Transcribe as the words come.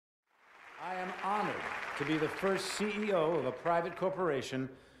to be the first CEO of a private corporation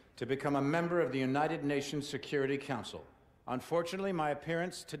to become a member of the United Nations Security Council. Unfortunately, my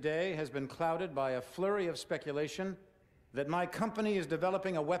appearance today has been clouded by a flurry of speculation that my company is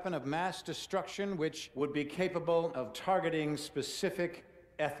developing a weapon of mass destruction which would be capable of targeting specific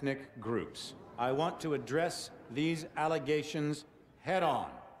ethnic groups. I want to address these allegations head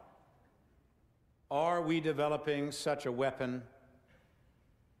on. Are we developing such a weapon?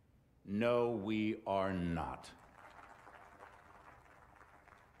 No, we are not.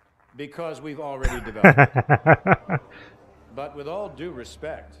 Because we've already developed it. But with all due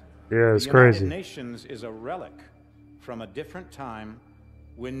respect, yeah, it's the crazy. United Nations is a relic from a different time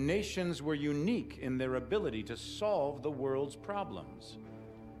when nations were unique in their ability to solve the world's problems.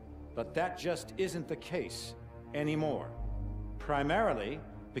 But that just isn't the case anymore. Primarily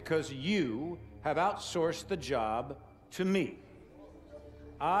because you have outsourced the job to me.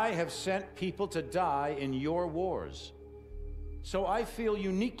 I have sent people to die in your wars. So I feel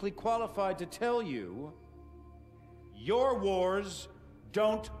uniquely qualified to tell you, your wars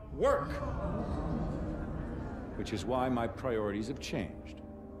don't work. Which is why my priorities have changed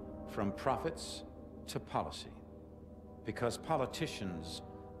from profits to policy. Because politicians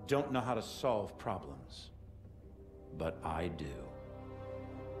don't know how to solve problems. But I do.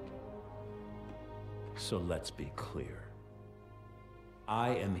 So let's be clear. I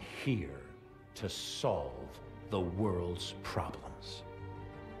am here to solve the world's problems.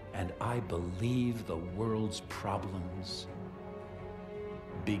 And I believe the world's problems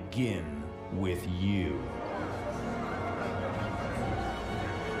begin with you.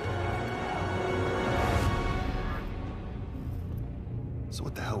 So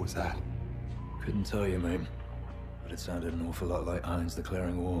what the hell was that? Couldn't tell you, mate. But it sounded an awful lot like Irons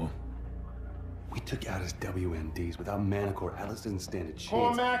declaring war. We took out his WMDs without Manticore. Atlas didn't stand a chance.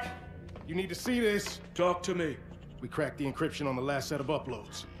 Cormac, you need to see this. Talk to me. We cracked the encryption on the last set of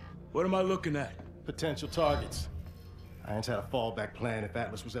uploads. What am I looking at? Potential targets. Irons had a fallback plan if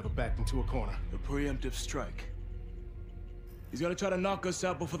Atlas was ever backed into a corner. A preemptive strike. He's gonna try to knock us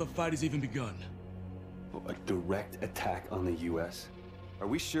out before the fight has even begun. Oh, a direct attack on the U.S.? Are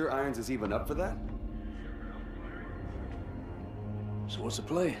we sure Irons is even up for that? So what's the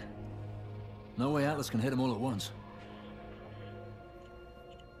play? No way Atlas can hit them all at once.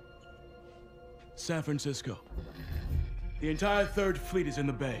 San Francisco. The entire 3rd Fleet is in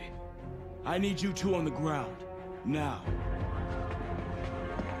the bay. I need you two on the ground. Now.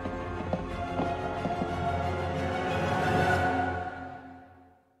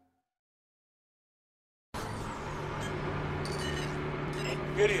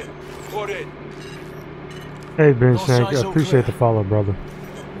 Gideon, report in. Hey, Ben Shank, I appreciate the follow, brother.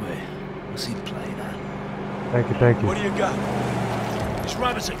 Wait, what's he playing at? Thank you, thank you. What do you got? It's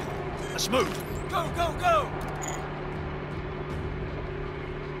Robinson. Let's move. Go, go, go!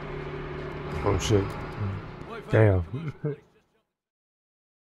 Oh shit. Damn. How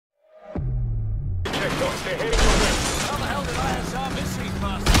the hell did ISR miss these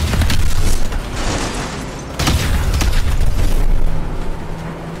bastards?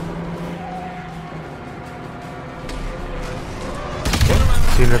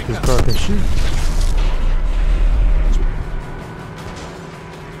 Seeing if this car can shoot.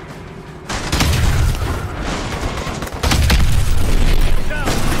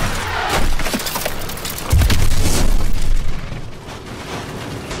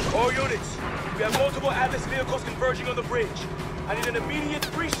 All units, we have multiple Atlas vehicles converging on the bridge. I need an immediate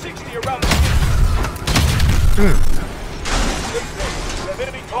 360 around the city. We have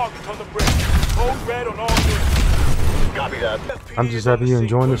enemy targets on the bridge. Code red on all units. Copy that. I'm just happy you're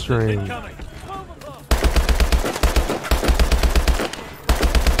enjoying the stream.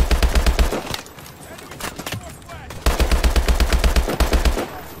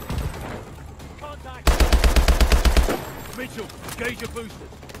 Mitchell, engage your boosters.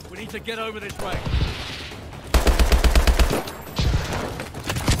 We need to get over this way.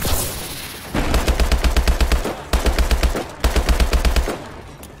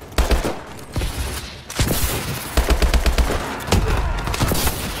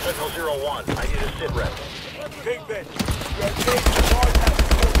 Central 01, I need a sit rep. Big Ben, you are taking hard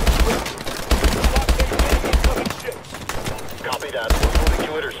blockade incoming ships. Copy that. We're moving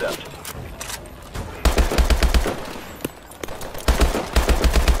to intercept.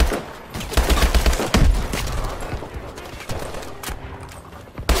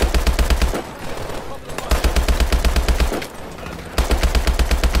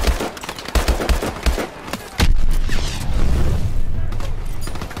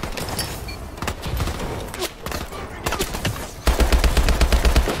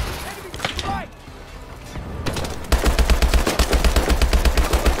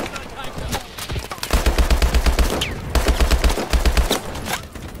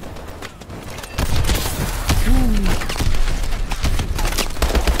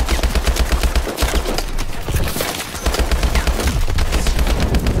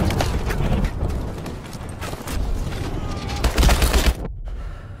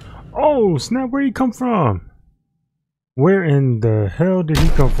 Oh, snap, where'd he come from? Where in the hell did he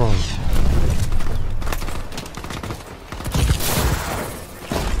come from?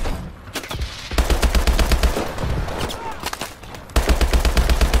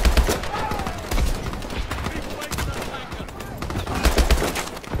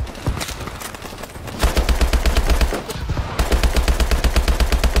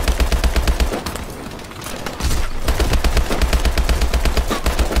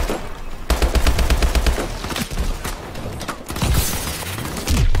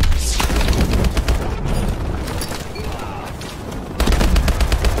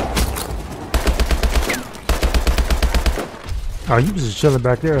 Oh, you was just chilling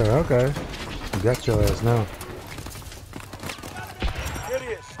back there. Okay. You got your ass now. Here it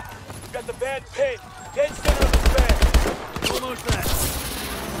is. You got the van pinned. Dead center of the van. Almost there.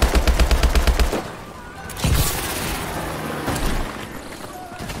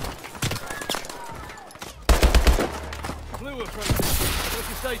 Blue approaching. What's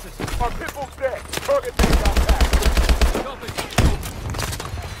your status? Our pit bull's dead. Target things out back. Copy.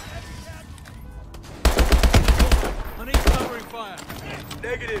 I need covering fire.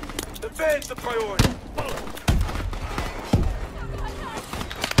 Negative. The van's the priority.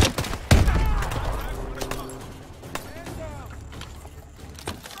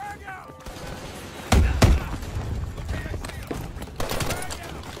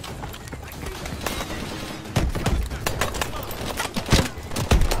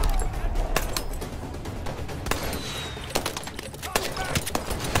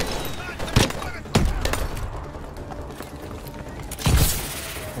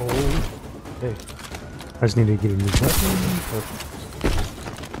 Hey, I just need to get a new weapon. Perfect.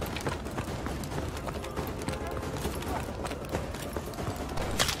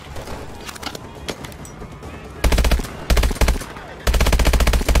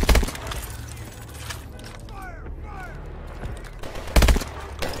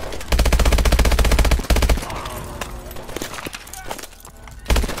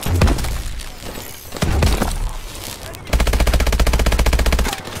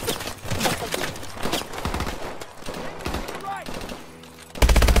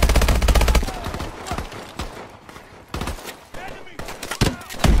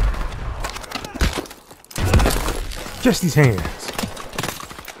 Just these hands.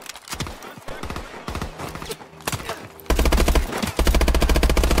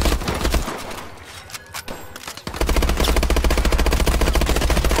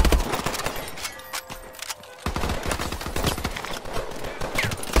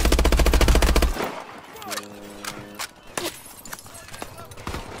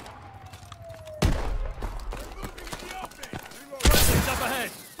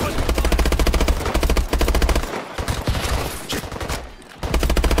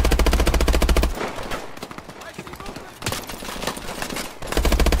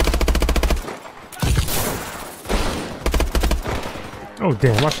 Oh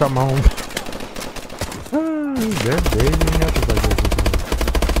damn, I shot my own. He's dead, baby.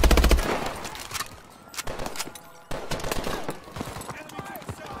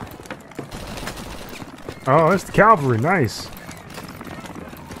 Oh, it's the cavalry, nice.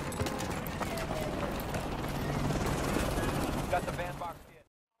 Got the van box in.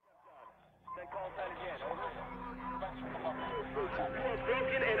 They call that again.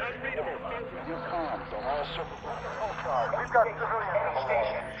 Broken and unreadable. Your comms on all surface. We've got civilian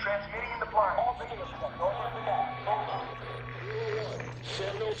station transmitting in the blind.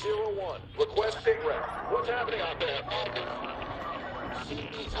 Sentinel 01, request sit rep. What's happening out there?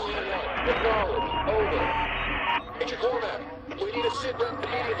 Acknowledge. Over. Major Cormac, we need a sit rep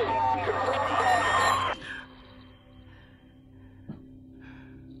immediately. Confirm.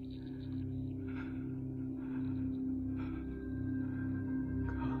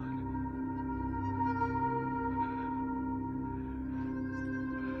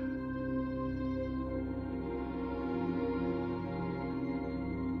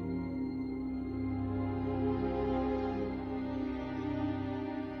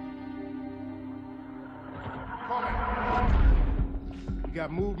 We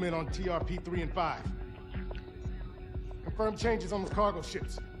got movement on TRP 3 and 5. Confirmed changes on the cargo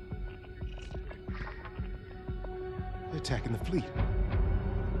ships. They're attacking the fleet.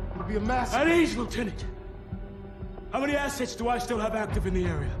 It'll be a massive... At ease, Lieutenant. How many assets do I still have active in the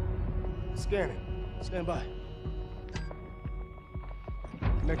area? Scanning. Stand by.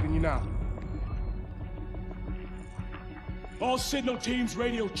 Connecting you now. All signal teams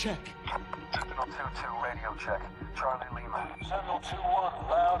radio check. Sentinel 2-2, radio check. Charlie Lima. Sentinel 2-1,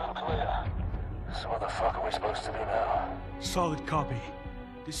 loud and clear. So what the fuck are we supposed to do now? Solid copy.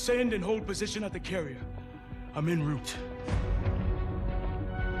 Descend and hold position at the carrier. I'm en route.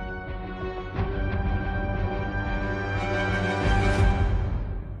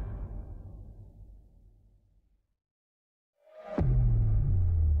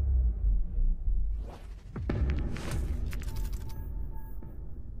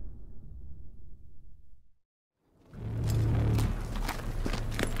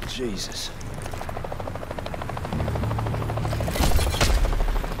 Jesus.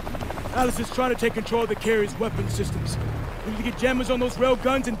 Alice is trying to take control of the carrier's weapon systems. We need to get jammers on those rail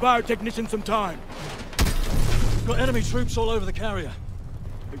guns and buy our technicians some time. Got enemy troops all over the carrier.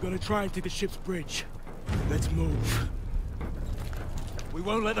 They're gonna try and take the ship's bridge. Let's move. We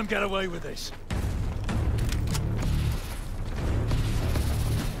won't let them get away with this.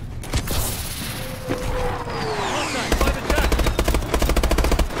 Contact by the deck.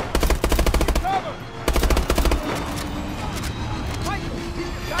 Cover! Michael, keep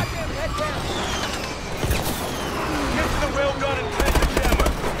your goddamn head down! Get to the rail gun and plant the jammer!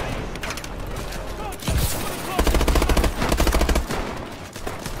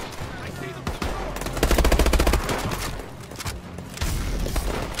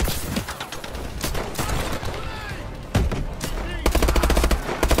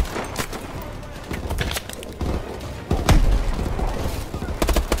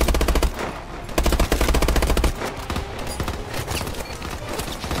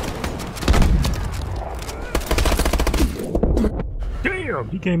 Damn,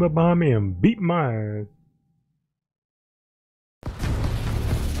 he came up behind me and beat my ass.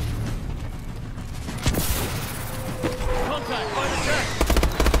 Contact by the deck.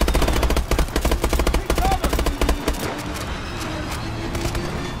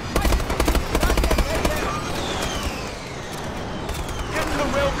 Get to the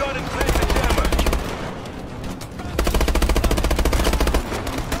rail gun and plant the jammer!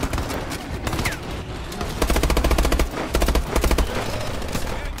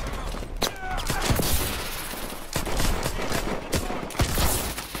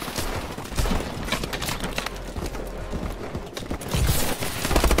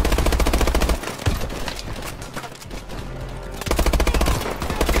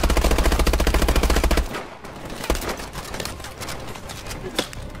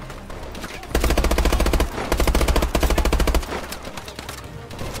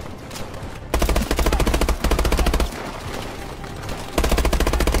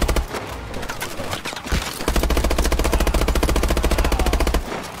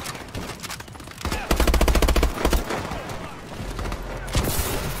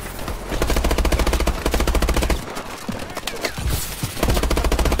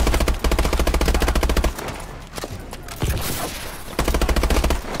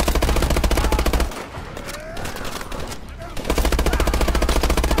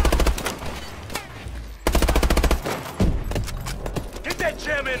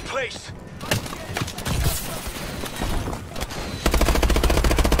 Jammer in place!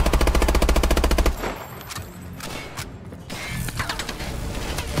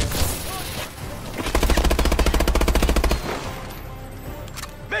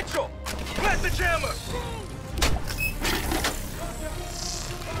 Mitchell! Plant the jammer!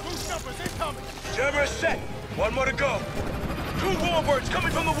 Jammer is set! One more to go! 2 warbirds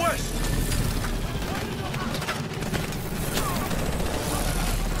coming from the west!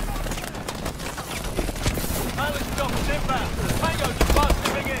 Pilot's drop is inbound. Tango just fast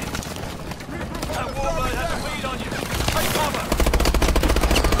moving in. That warbird has a lead on you. Take cover.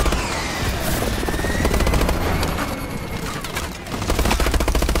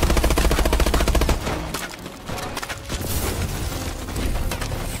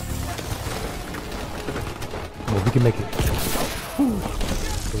 Oh, we can make it. Woo.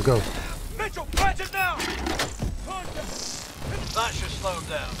 Let's go. Mitchell, plant it now! That should slow them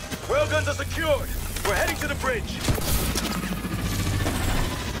down. Railguns are secured! We're heading to the bridge!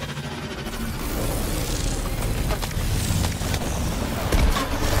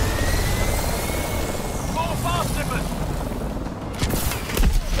 Fall fast, Nippers!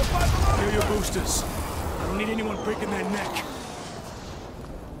 Here are your boosters. I don't need anyone breaking their neck.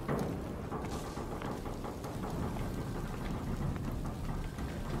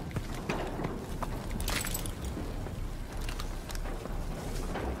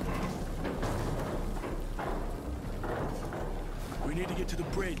 We need to get to the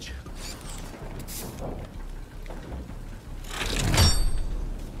bridge.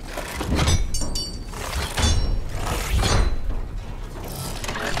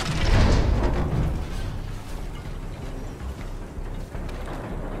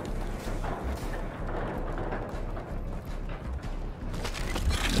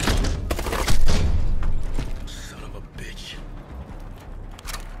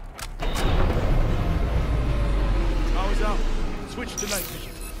 Switch to night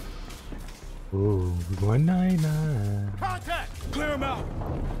vision. Ooh, we're going 99. Contact! Clear him out!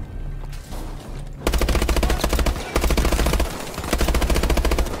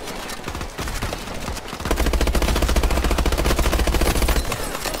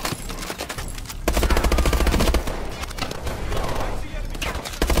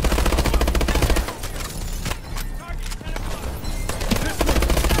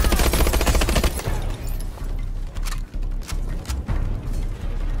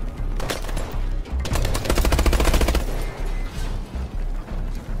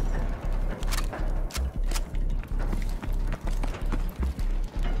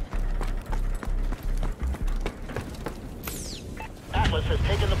 Has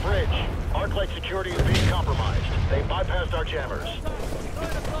taken the bridge. Arc-light security is being compromised. They bypassed our jammers.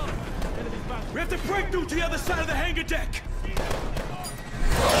 We have to break through to the other side of the hangar deck!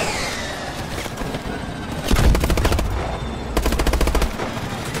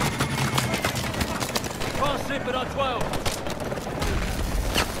 Can't slip it on 12.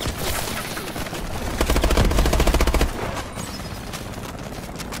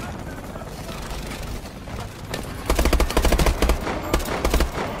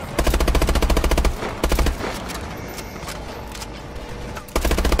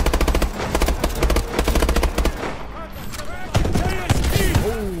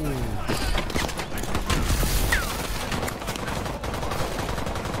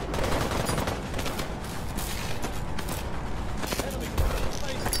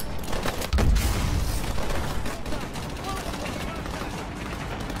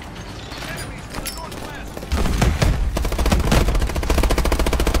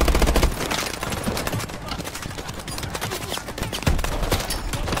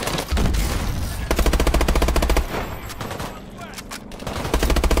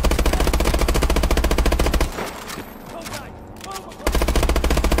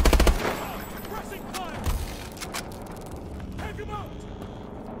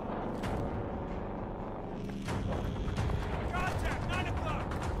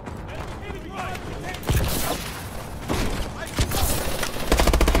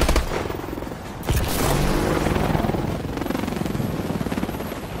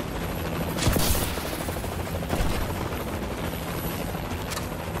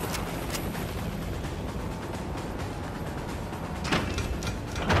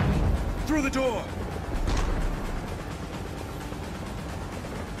 Through the door!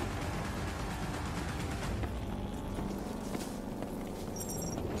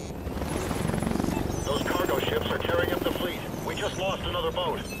 Those cargo ships are tearing up the fleet. We just lost another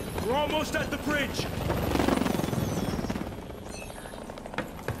boat. We're almost at the bridge!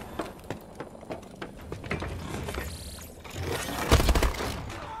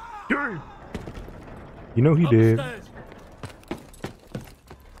 You know he did. Upstairs.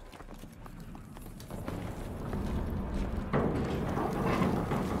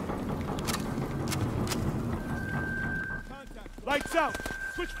 Lights out!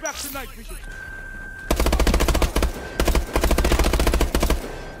 Switch back to night vision.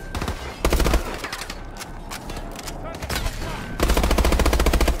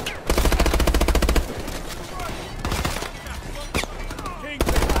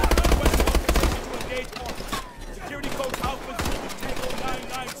 Security code Alpha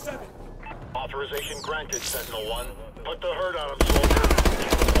 997. Authorization granted, Sentinel-1. Put the hurt on him, soldier.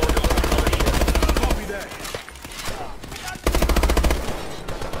 Copy that.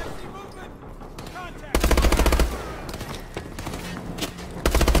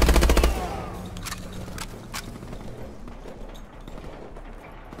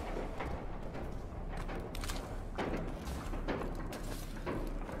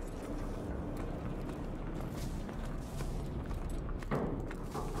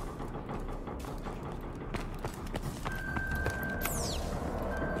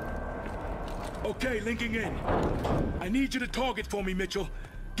 Okay, linking in. I need you to target for me, Mitchell.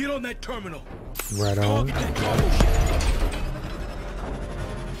 Get on that terminal. Right on. Target that cargo ship.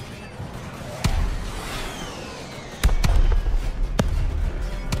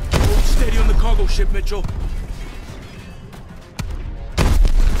 Hold steady on the cargo ship, Mitchell.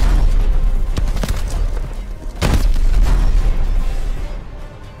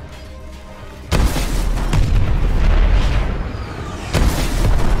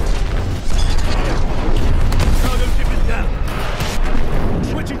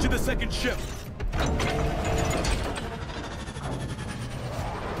 Second ship. Hold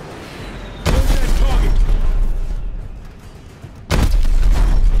that target.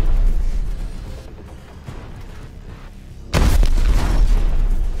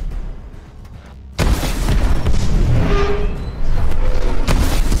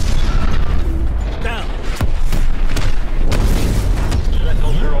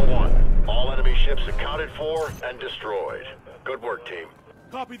 team.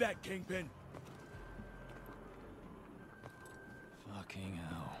 Copy that, Kingpin. Fucking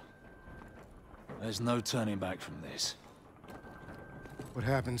hell. There's no turning back from this. What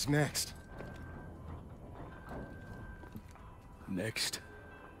happens next? Next.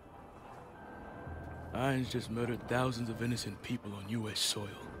 Irons just murdered thousands of innocent people on U.S. soil.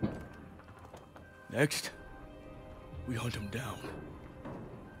 Next, we hunt them down.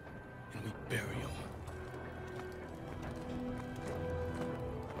 And we bury them.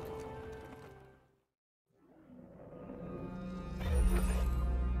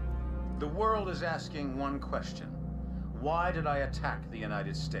 The world is asking one question. Why did I attack the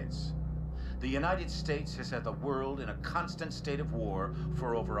United States? The United States has had the world in a constant state of war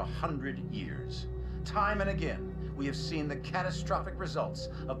for over 100 years. Time and again, we have seen the catastrophic results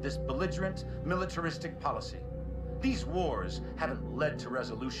of this belligerent, militaristic policy. These wars haven't led to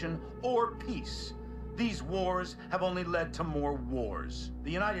resolution or peace. These wars have only led to more wars.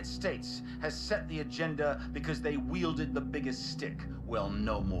 The United States has set the agenda because they wielded the biggest stick. Well,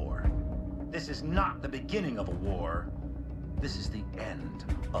 no more. This is not the beginning of a war. This is the end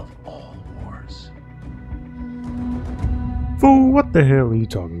of all wars. Fool, what the hell are you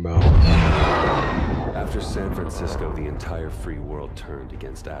talking about? After San Francisco, the entire free world turned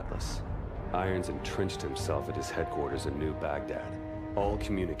against Atlas. Irons entrenched himself at his headquarters in New Baghdad. All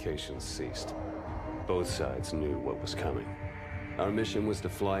communications ceased. Both sides knew what was coming. Our mission was to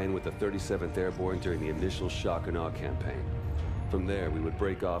fly in with the 37th Airborne during the initial shock and awe campaign. From there, we would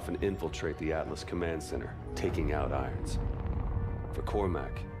break off and infiltrate the Atlas Command Center, taking out Irons. For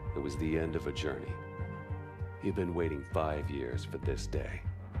Cormac, it was the end of a journey. He'd been waiting 5 years for this day.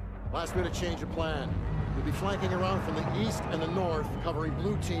 Last minute change of plan. We'll be flanking around from the east and the north, covering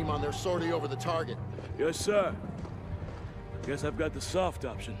blue team on their sortie over the target. Yes, sir. Guess I've got the soft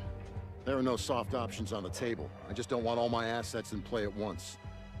option. There are no soft options on the table. I just don't want all my assets in play at once.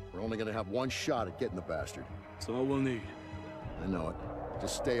 We're only gonna have one shot at getting the bastard. That's all we'll need. I know it.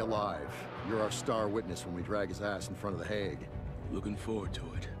 Just stay alive. You're our star witness when we drag his ass in front of the Hague. Looking forward to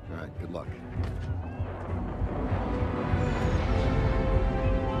it. All right, good luck.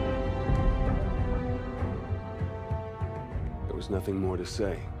 There was nothing more to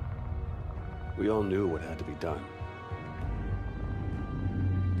say. We all knew what had to be done.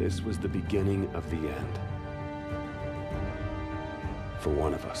 This was the beginning of the end. For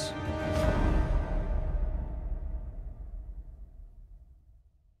one of us.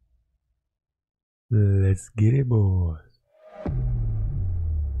 Let's get it, boys.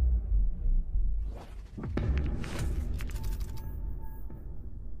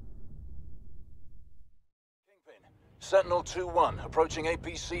 Sentinel 2-1, approaching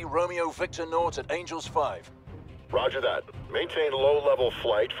APC Romeo Victor North at Angels 5. Roger that. Maintain low-level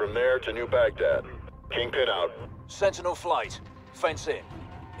flight from there to New Baghdad. Kingpin out. Sentinel flight, fence in.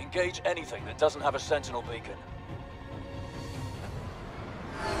 Engage anything that doesn't have a Sentinel beacon.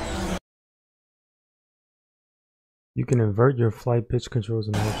 You can invert your flight pitch controls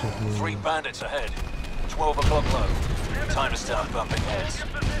and motions. 3 bandits ahead. 12 o'clock low. Time to start bumping heads.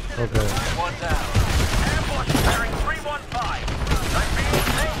 Okay. 1 down. Ambush bearing 315. I'm being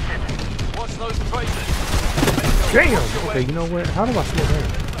taken. What's those traces? Damn! Okay, you know what? How do I slow down?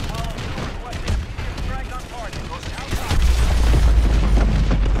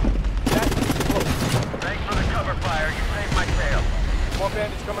 Thanks for the cover fire. You saved my tail. More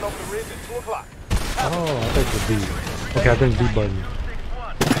bandits coming over the ridge at 2 o'clock. Oh, I think the B. Okay, I think B button.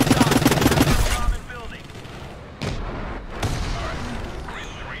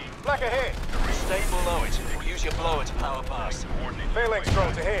 Black ahead. Stay below it. We'll use your blower to power past. Phalanx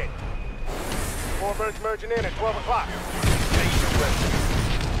drones ahead. 4 birds merging in at 12 o'clock.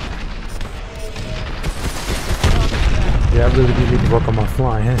 Yeah, I really do need to work on my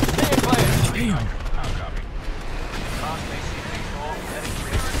flying, huh? Damn.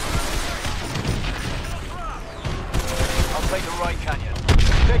 I'll take the right canyon.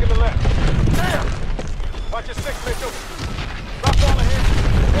 Taking the left. Damn! Watch your 6, Mitchell. Drop all ahead.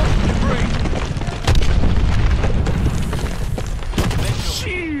 1 to 3.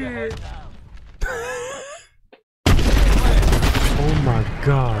 Shit! Oh my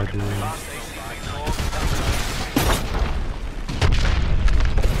god, dude.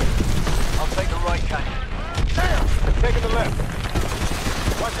 I'll take the right canyon. Damn! Taking the left.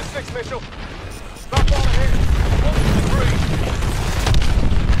 Watch your 6, Mitchell. Drop all ahead. 1 to 3.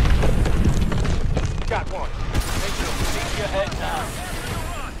 Got one. Mitchell, keep your head down.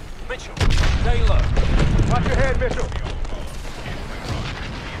 Mitchell, stay low. Watch your head, Mitchell.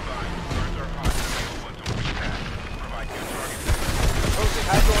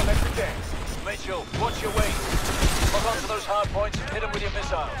 Hydroelectric dance. Mitchell, watch your weight. Lock onto those hard points and hit them with your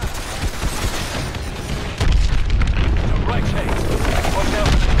missiles. Direct hit. Watch out.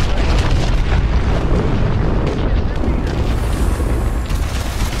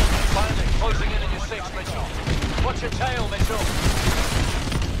 Finally, closing in on your six, Mitchell. Watch your tail, Mitchell.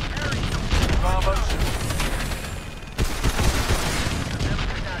 Bravo.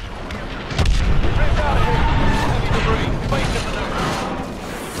 Drift out of here. Heavy debris. Basic maneuver.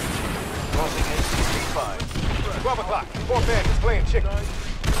 Crossing AC-5. 12 o'clock. 4 bandits playing chicken.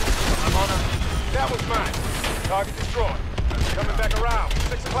 I'm on him. That was mine. Target destroyed. Coming back around.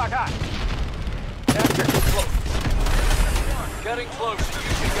 6 o'clock hot. Capture close. Getting close.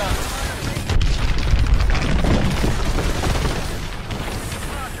 Use your gun.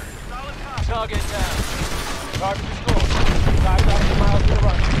 Target down. Target destroyed. 5,000 miles to the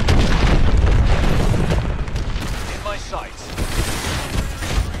right. In my sights.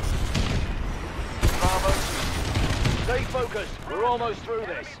 Bravo. Stay focused. We're almost through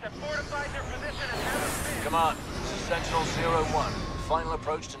this. Come on. This is Sentinel 01. Final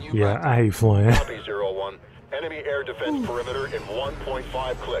approach to new Yeah, I hate flying. Copy 01. Enemy air defense perimeter in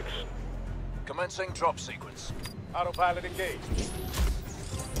 1.5 clicks. Commencing drop sequence. Autopilot engaged.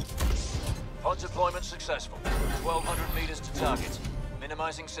 Pod deployment successful. 1,200 meters to target.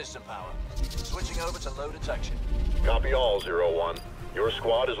 Minimizing system power. Switching over to low detection. Copy all, 01. Your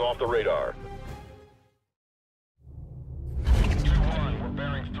squad is off the radar. 2-1, we're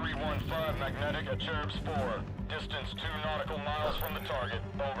bearing 315 magnetic at Cherubs 4. Distance 2 nautical miles from the target.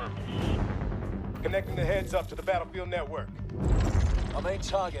 Over. Connecting the heads up to the battlefield network. Our main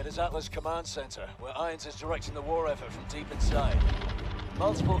target is Atlas Command Center, where Irons is directing the war effort from deep inside.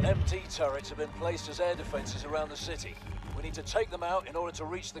 Multiple MD turrets have been placed as air defenses around the city. We need to take them out in order to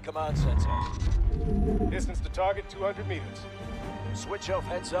reach the command center. Distance to target 200 meters. Switch off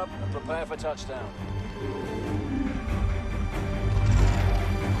heads up and prepare for touchdown.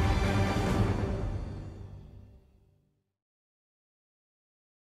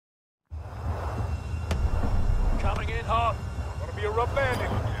 Coming in hot. Gonna be a rough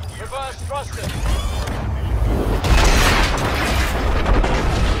landing. Reverse thrusters.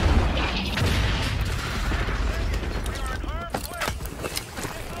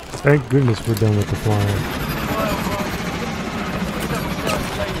 Thank goodness we're done with the flying.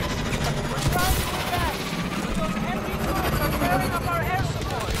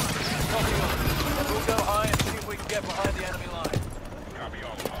 We'll go high and see if we can get behind the enemy line. Copy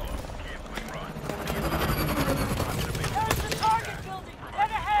all, Apollo. Canceling run. There's the target building!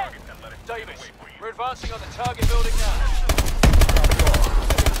 Head ahead! Davis, we're advancing on the target building now.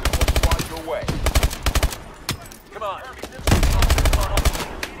 Squad your way. Come on.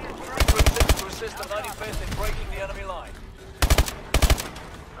 To assist the 95th in breaking the enemy line.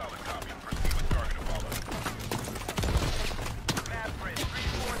 Solid copy. Proceed with target, Apollo.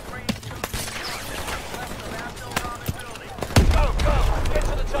 Go, go! Get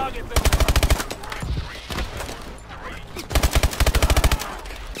to the target building.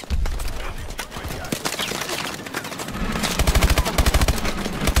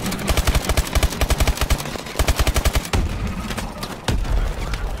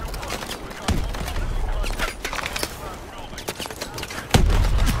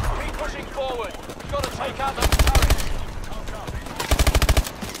 Keep pushing forward. We've got to take out the turret.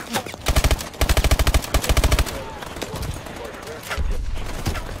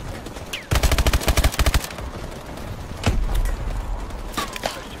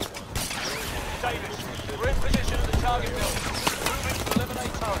 Davis, we're in position at the target building. Moving to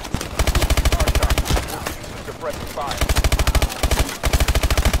eliminate turrets. Suppressing fire.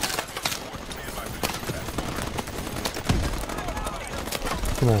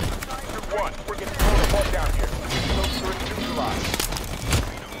 Come on. 2-1, we're getting thrown the ball down here. Those turrets neutralized.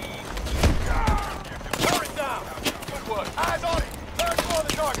 Turret down! Good work. Eyes on it! Third floor of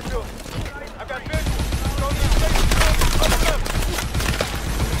the target building. I've got visuals. Go to the station. Other level.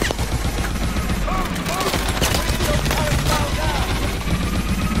 Move! Move! We need those turrets down now.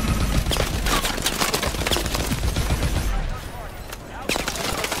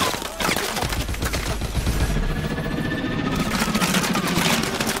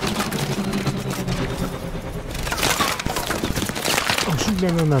 Oh shoot, no.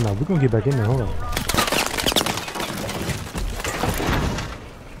 We're gonna get back in there, hold on.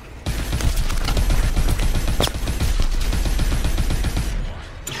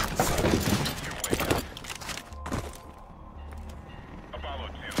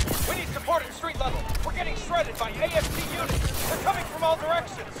 We need support at street level. We're getting shredded by AFT units. They're coming from all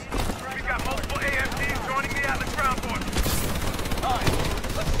directions. We got multiple AFTs joining the Atlas ground force. Alright,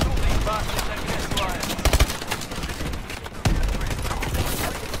 let's shoot these bastards and get flying.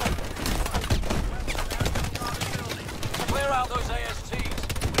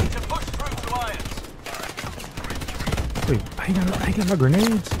 Wait, I ain't got my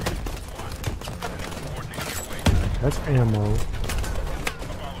grenades. That's ammo.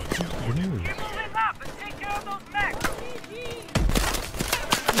 Grenades.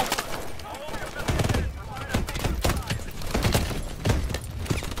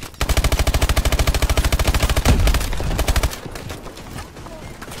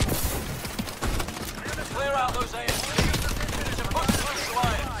 Clear out those AMCs to push through the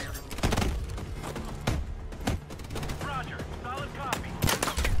lines. Roger. Solid copy.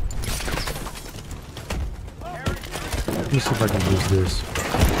 Let me see if I can use this.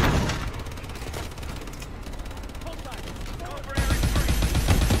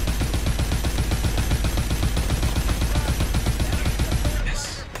 Yes.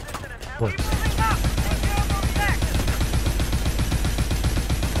 What?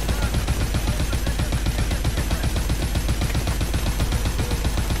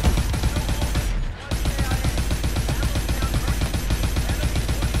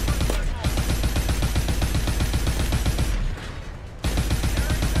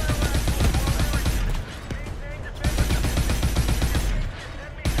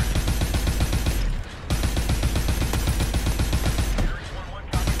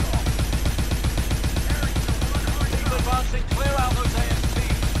 Clear out those AMCs.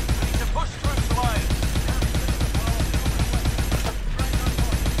 We need to push through the lines.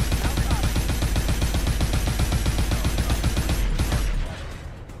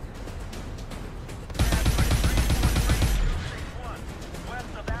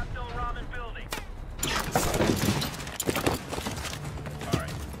 West of Abdul Rahman building. All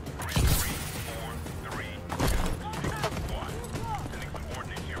right. 3, 4, 3, 2, 1. Sending some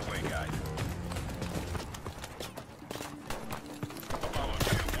coordinates your way, guys. Follow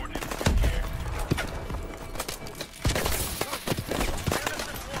 2 coordinates with care.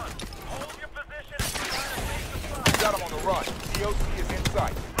 Genesis 1, hold your position and try to take the front. Got him on the run. COC is in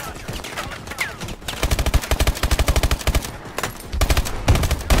sight.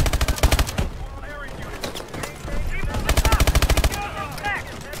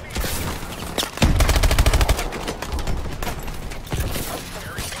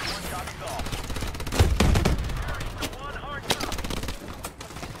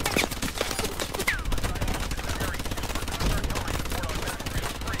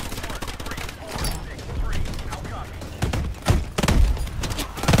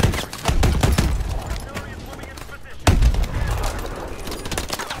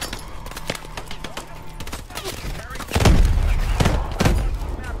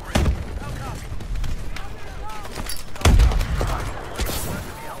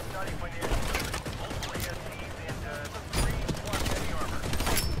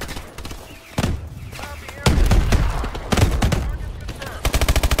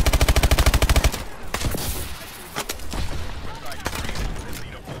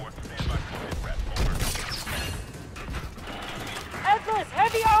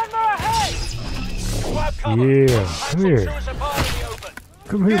 Heavy armor ahead! Yeah, come here.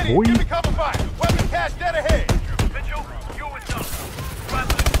 Come here, boy. Give me cover fire. Weapon cache dead ahead. Mitchell, you with us.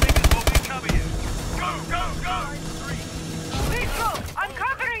 Rattling fingers will be cover you. Go, go, go! Mitchell, I'm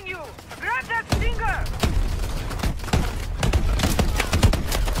covering you! Grab that stinger!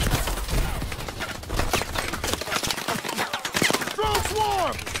 Drone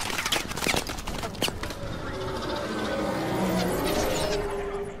swarm!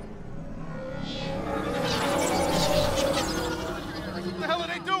 What the hell are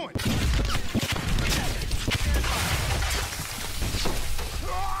they doing?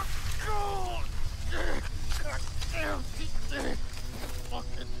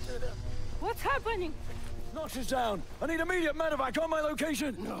 What's happening? Notch is down. I need immediate medevac on my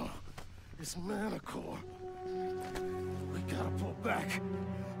location. No, it's Manicore. We gotta pull back.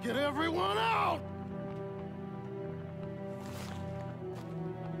 Get everyone out!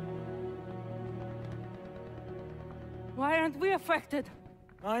 Why aren't we affected?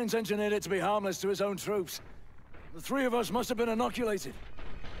 Irons engineered it to be harmless to his own troops. The 3 of us must have been inoculated.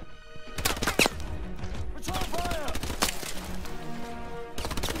 Return fire!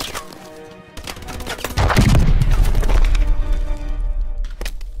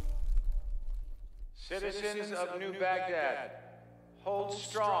 Citizens of New Baghdad, hold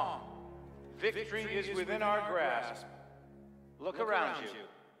strong. Victory is within our grasp. Look around you,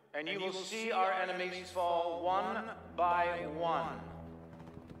 and you will see our enemies fall one by one.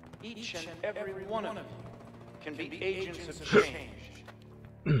 Each and every one of you can be agents of change.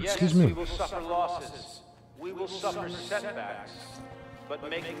 Excuse Yes, me. we will suffer losses. We will suffer setbacks. But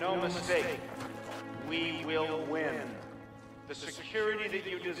make no mistake, we will win. The security that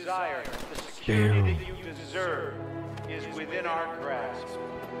you desire, the security that you deserve, is within our grasp.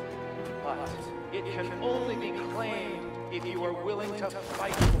 But it can only be claimed if you are willing to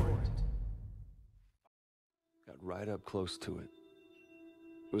fight for it. Got right up close to it.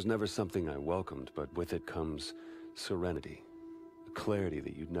 It was never something I welcomed, but with it comes serenity, a clarity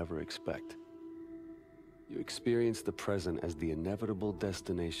that you'd never expect. You experience the present as the inevitable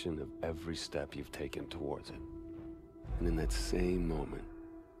destination of every step you've taken towards it. And in that same moment,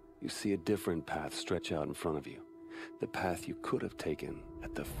 you see a different path stretch out in front of you. The path you could have taken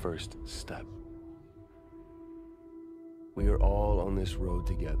at the first step. We are all on this road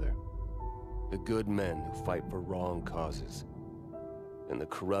together. The good men who fight for wrong causes, and the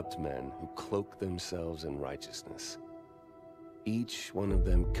corrupt men who cloak themselves in righteousness. Each one of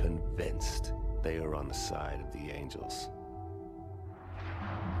them convinced they are on the side of the angels.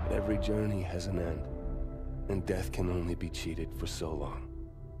 But every journey has an end, and death can only be cheated for so long.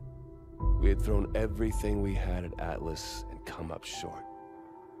 We had thrown everything we had at Atlas and come up short.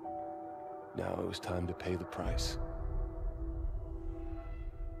 Now it was time to pay the price.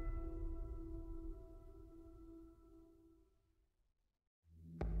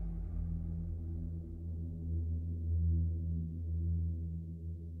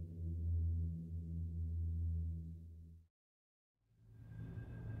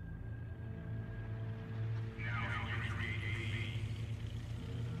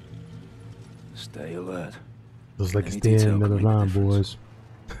 Stay alert. Looks like it's the end of the line, boys.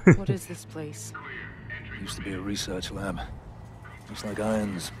 What is this place? Used to be a research lab. Looks like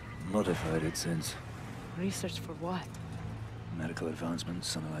Irons modified it since. Research for what? Medical advancements,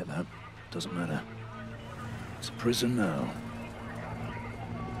 something like that. Doesn't matter. It's a prison now.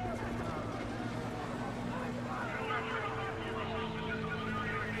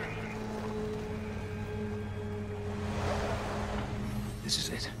 This is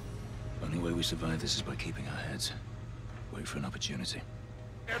it. Only way we survive this is by keeping our heads. Wait for an opportunity.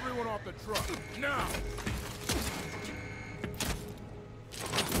 Everyone off the truck, now!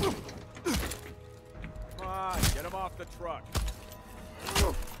 Come on, get him off the truck.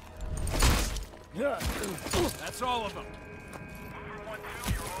 That's all of them.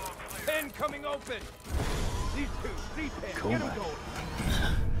 Pen coming open. These two, Z-Pen, get them going.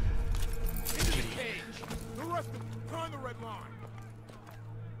 Into the cage. The rest of them, turn the red line.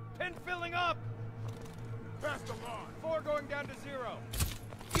 Pen filling up. Past the line. 4 going down to 0.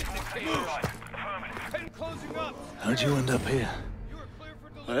 Get in the cage. Pen closing up. How'd you end up here? You are clear for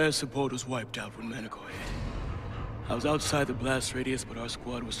Our delivery. air support was wiped out when Manico hit. I was outside the blast radius, but our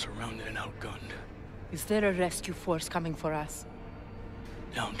squad was surrounded and outgunned. Is there a rescue force coming for us?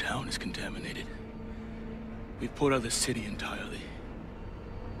 Downtown is contaminated. We've poured out the city entirely.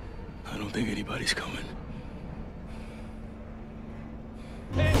 I don't think anybody's coming.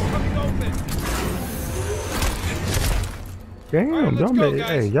 Pen coming open. Damn, y'all better,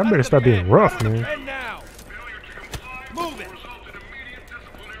 hey, y'all better stop being rough, man. And now. Move it.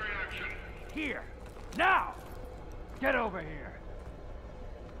 Here. Now. Get over here.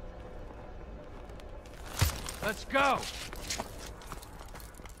 Let's go.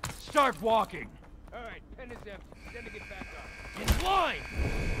 Start walking. All right, pen is empty. Sending it back up. In line.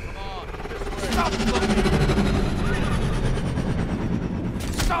 Come on. This way. Stop looking.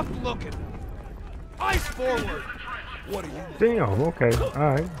 Stop looking. Eyes forward. What are you? Damn, okay,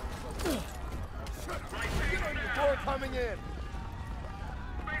 alright. Door coming in.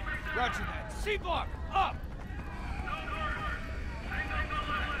 Roger that. C-block, up!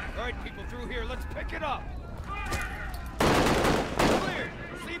 All right, people through here, let's pick it up. Clear.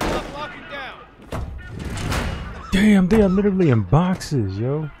 C-block locking down. Damn, they are literally in boxes,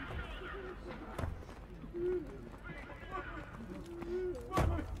 yo.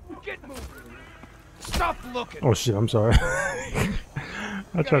 Get moving. Stop looking. Oh shit, I'm sorry.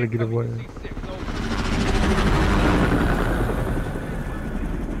 I try to get away.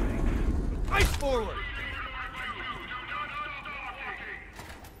 Ice forward.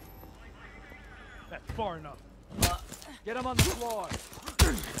 That's far enough. Get him on the floor.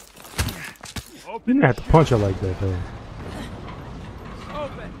 You didn't have to punch her like that, though.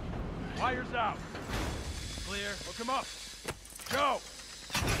 Open. Wires out. Clear. Hook him up. Go.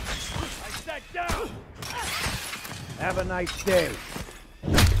 I sat down. Have a nice day.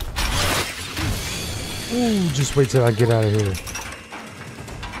 Ooh, just wait till I get out of here.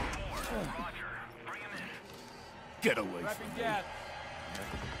 Get away from Wrapping me. gas.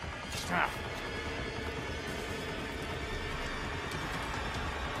 Stop.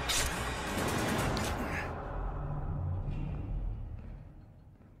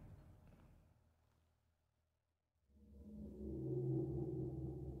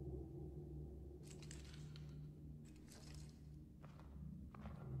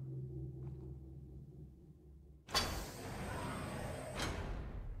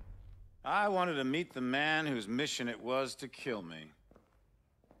 I wanted to meet the man whose mission it was to kill me.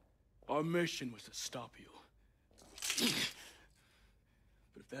 Our mission was to stop you.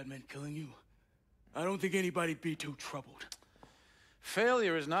 But if that meant killing you, I don't think anybody'd be too troubled.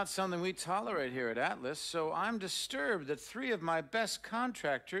 Failure is not something we tolerate here at Atlas, so I'm disturbed that 3 of my best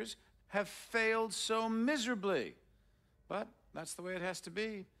contractors have failed so miserably. But that's the way it has to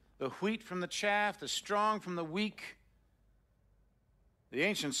be. The wheat from the chaff, the strong from the weak. The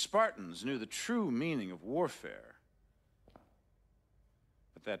ancient Spartans knew the true meaning of warfare.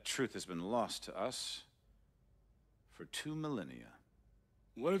 But that truth has been lost to us for 2 millennia.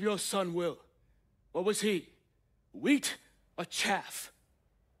 What of your son, Will? What was he? Wheat or chaff?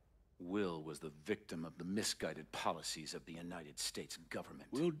 Will was the victim of the misguided policies of the United States government.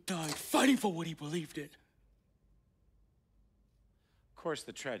 Will died fighting for what he believed in. Of course,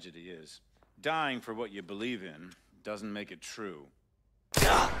 the tragedy is, dying for what you believe in doesn't make it true.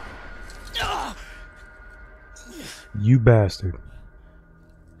 You bastard.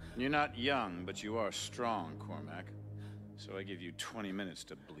 You're not young, but you are strong, Cormac. So I give you 20 minutes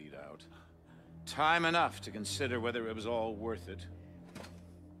to bleed out. Time enough to consider whether it was all worth it.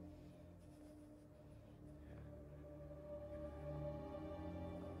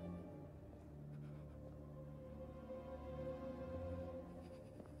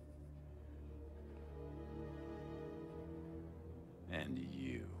 And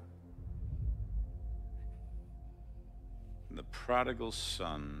you. The prodigal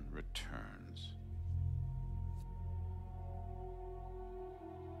son returns.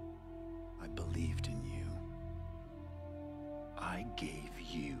 I believed in you. I gave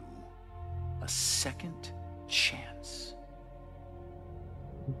you a second chance.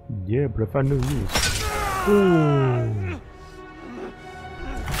 Yeah, but if I knew you was... Ooh.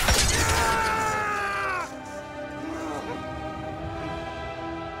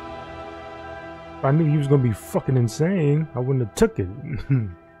 If I knew he was gonna be fucking insane, I wouldn't have took it.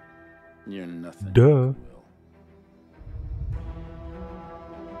 You're nothing. Duh.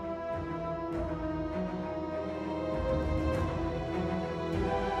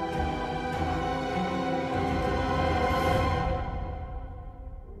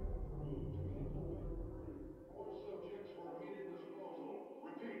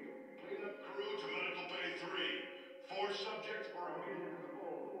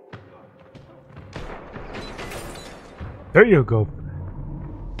 There you go.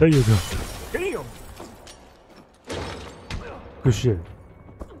 There you go. Damn. Good shit.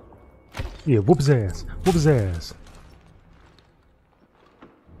 Yeah, whoop his ass. Whoop his ass.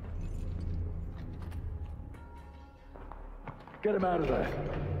 Get him out of there.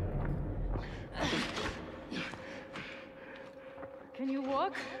 Can you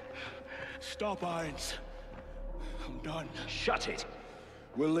walk? Stop, Irons. I'm done. Shut it.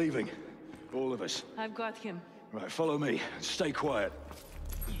 We're leaving. All of us. I've got him. Right, follow me. Stay quiet.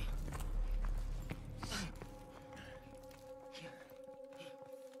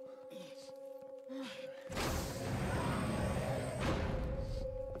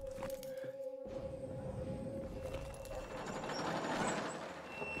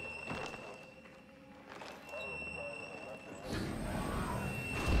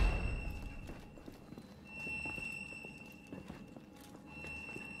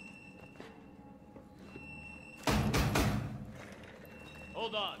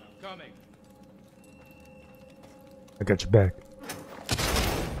 Hold on, I'm coming. I got your back.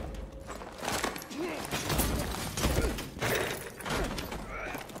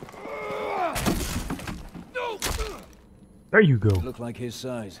 There you go. Look like his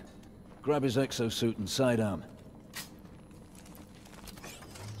size. Grab his exosuit and sidearm.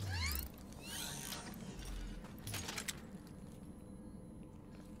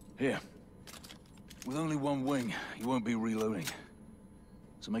 Here. With only one wing, you won't be reloading.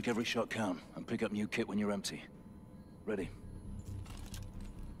 So make every shot count, and pick up new kit when you're empty. Ready?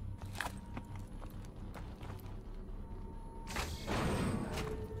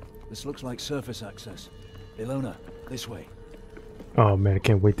 This looks like surface access. Ilona, this way. Oh man, I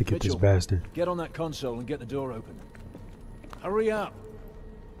can't wait to get Mitchell, this bastard. Get on that console and get the door open. Hurry up!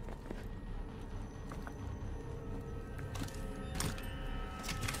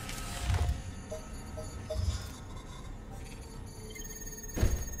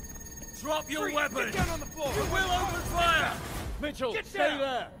 Drop your weapon! Get down on the floor! You will open fire! Mitchell, Get stay down.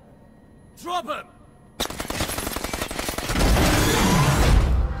 there! Drop him!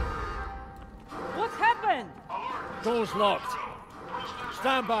 What's happened? Door's locked.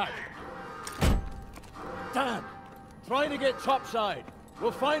 Stand back. Damn! Trying to get topside.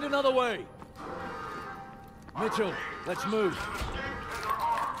 We'll find another way. Mitchell, let's move.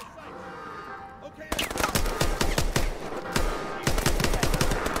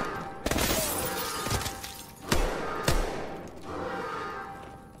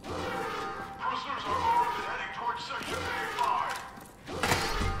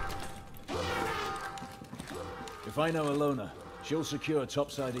 If I know Alona, she'll secure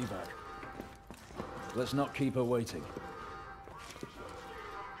topside evac. Let's not keep her waiting.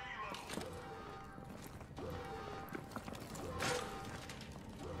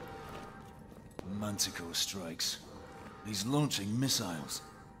 Manticore strikes. He's launching missiles.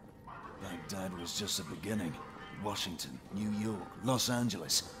 Baghdad was just the beginning. Washington, New York, Los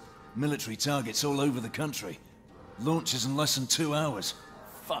Angeles. Military targets all over the country. Launches in less than 2 hours.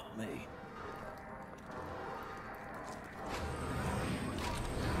 Fuck me.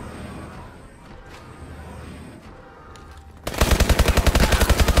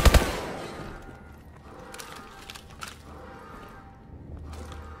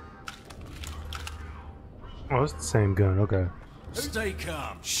 Oh, it's the same gun, okay. Stay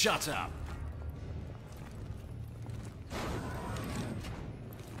calm, shut up.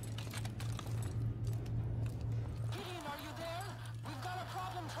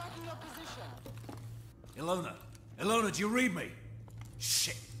 Ilona! Ilona, do you read me?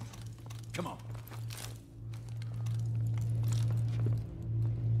 Shit! Come on.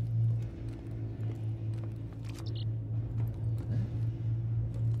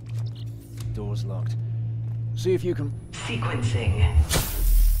 Door's locked. See if you can... Sequencing.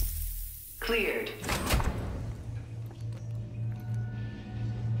 Cleared.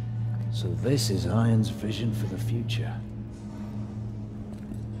 So this is Iron's vision for the future.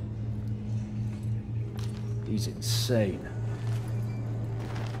 He's insane.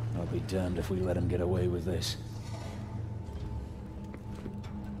 I'll be damned if we let him get away with this.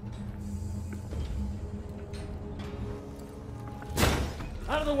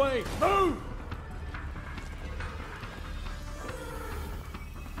 Out of the way! Move!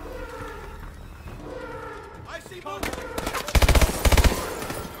 I see movement!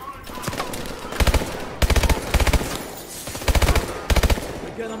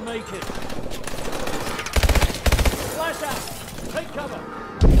 We're gonna make it. Flash out! Take cover!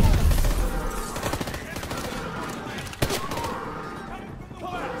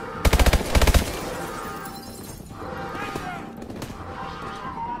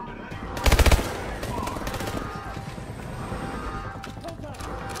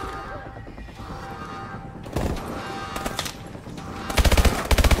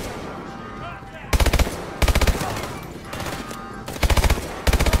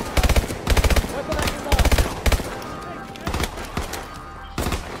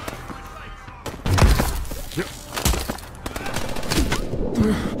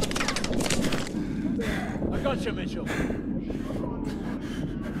 Mitchell. Check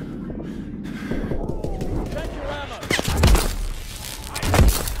your ammo.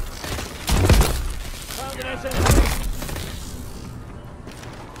 Found an SMG.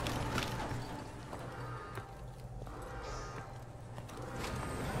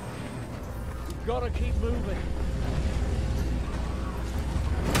 You've gotta keep moving.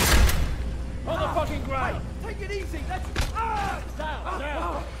 On the fucking ground. Take it easy. That's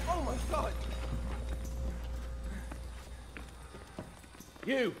down. Oh my God.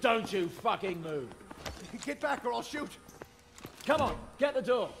 You, don't you fucking move. Get back or I'll shoot. Come on, get the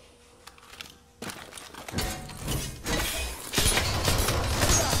door.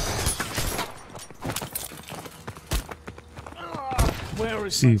 Where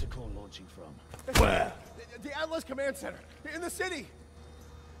is Manticore launching from? Where? The Atlas Command Center. In the city.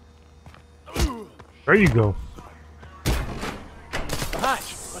 There you go. The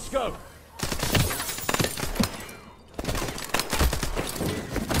hatch. Let's go.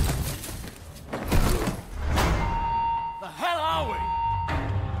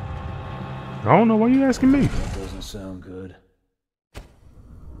 I don't know why you asking me. That doesn't sound good.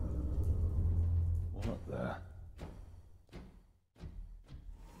 What the?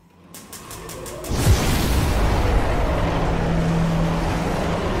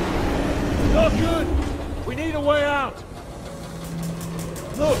 Not good! We need a way out!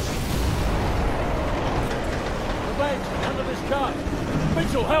 Look! The vent under this car!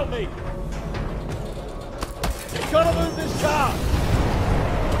 Mitchell, help me! You've got to move this car!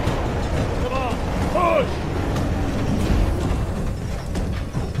 Come on, push!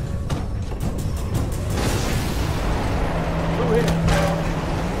 Through here.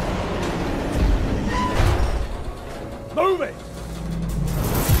 Move it!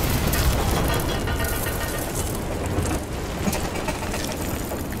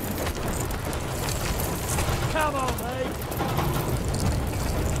 Come on, mate!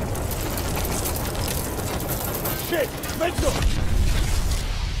 Shit! Mitchell!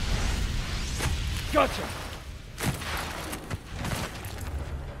 Gotcha!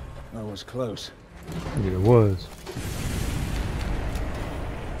 That was close. Yeah, it was.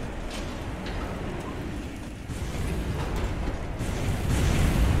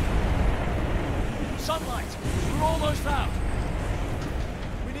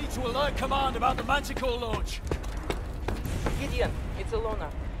 alert command about the Manticore launch. Gideon, it's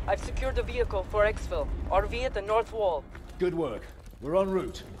Ilona. I've secured a vehicle for exfil. RV at the north wall. Good work. We're en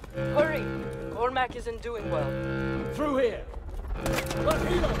route. Hurry! Cormac isn't doing well. Through here. Look,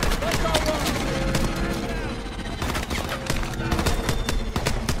 Hilo! Let's go one!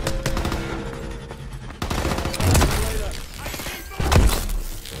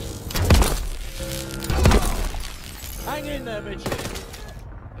 Hang in there, Mitchell.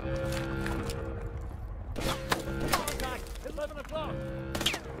 11 o'clock.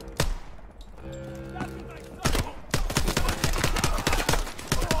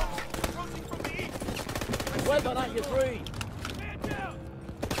 Weapon at your 3.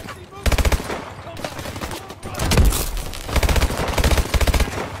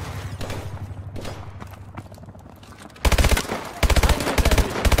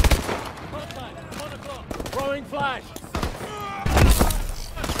 Throwing flash.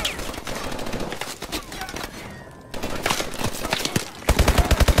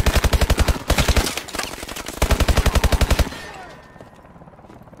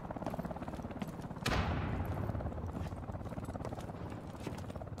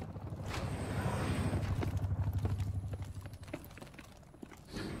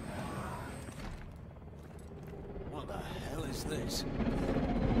 What the hell is this?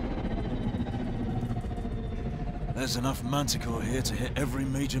 There's enough Manticore here to hit every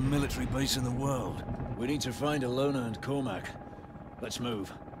major military base in the world. We need to find Ilona and Cormac. Let's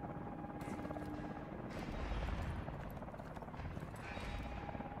move.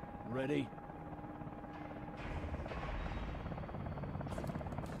 Ready?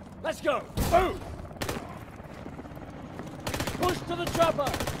 Let's go! Move! Push to the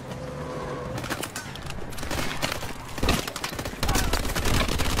chopper!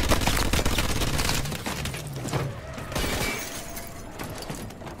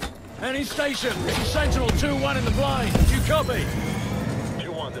 Any station. Sentinel 2-1 in the blind. You copy?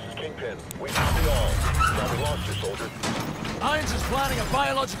 2-1, this is Kingpin. We copy all. Thought we lost you, soldier. Irons is planning a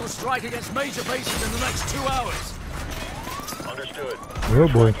biological strike against major bases in the next 2 hours. Understood. Oh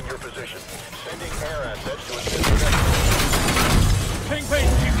boy. Your position. Sending air assets to assist with that. Kingpin,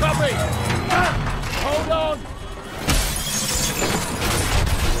 you copy? Hold on.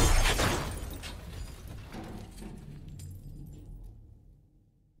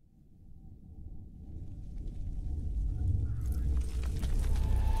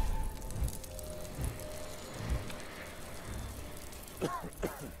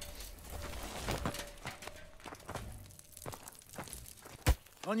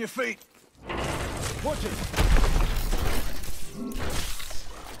 On your feet. Watch it.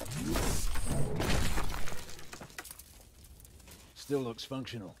 Still looks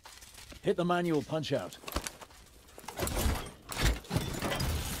functional. Hit the manual punch out.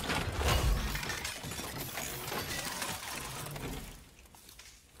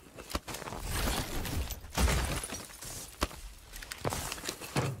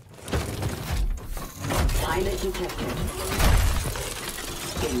 Pilot detected.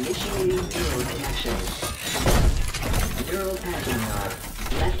 Initiating neural connection. Neural patching node.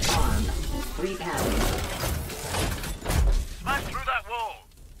 Left arm. Repadding. Smash through that wall.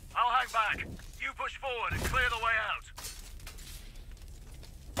 I'll hang back. You push forward and clear the way out.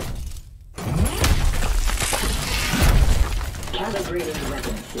 Calibrating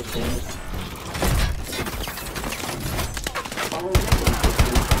weapon systems. All weapon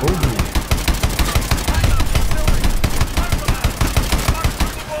systems.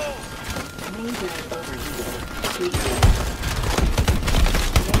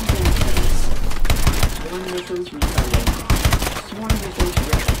 Swarm missiles reloading. Swarm missiles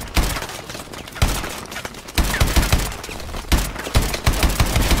ready.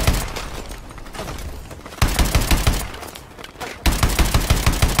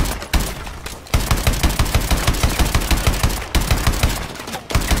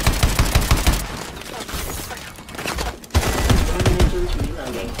 Swarm missiles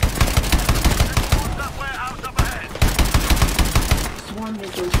reloading. That warehouse up ahead. Swarm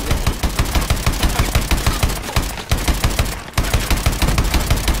missiles ready.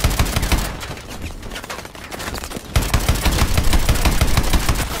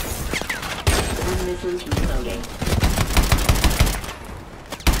 Missiles reloading.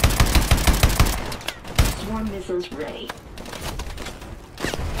 Swarm missiles ready.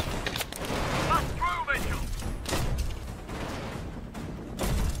 Pass through, Mitchell.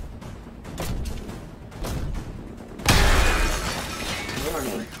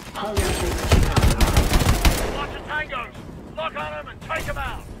 Warning. Hull integrity compromised. Watch the tangos. Lock on them and take them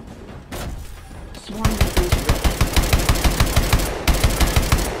out. Swarm missiles ready.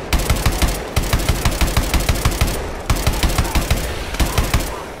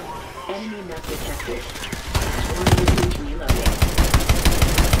 Enemy map detected. Swarm missiles reloading.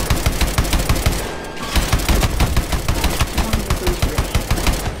 Swarm missiles ready.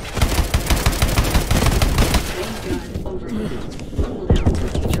 Main gun overheated. Cooldown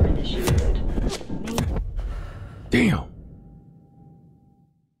procedure initiated. Damn.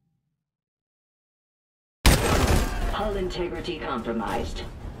 Hull integrity compromised.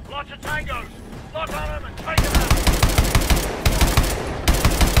 Lots of tangos! Lock on them and take them out!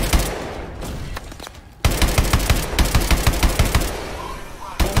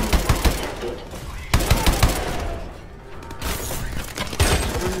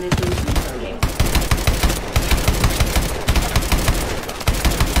 Swarm missiles reloading.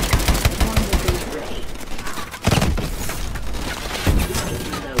 Swarm missiles ready. Rocket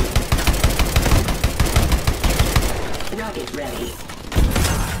reloading. Rocket ready.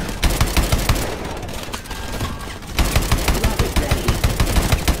 Rocket ready.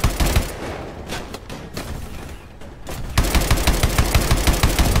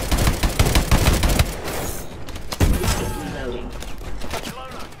 Rocket reloading.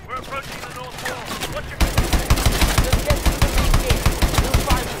 Barcelona, we're approaching the north wall. What's your Just get through the main gate. We'll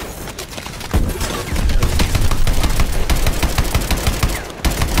find you.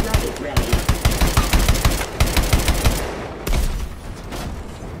 Rocket ready.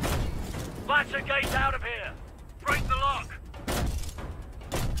 Blast the gate out of here! Break the lock!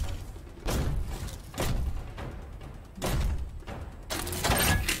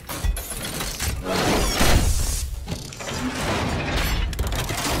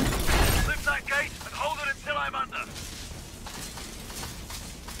 Lift that gate and hold it until I'm under.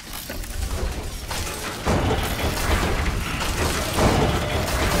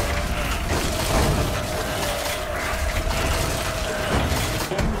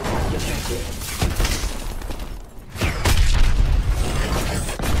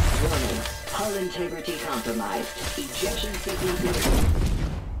 Warning. Hull integrity compromised. Ejection signal visible.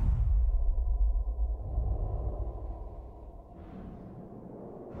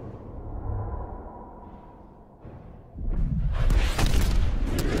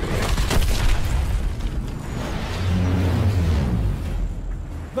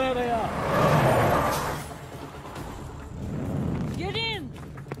 There they are. Get in!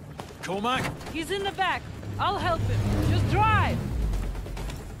 Cormac? He's in the back. I'll help him. Just drive!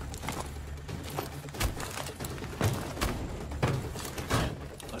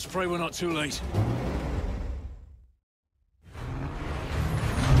 Let's pray we're not too late.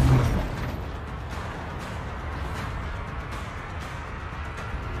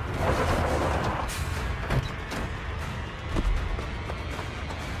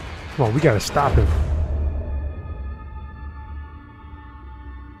 Come on, we gotta stop him.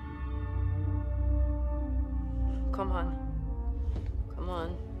 Come on. Come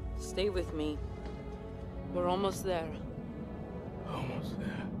on. Stay with me. We're almost there. Almost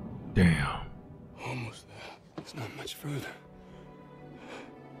there. Damn. Almost there. It's not much further.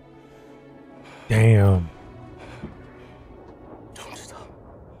 Damn. Don't stop.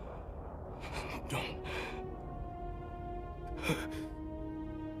 Don't.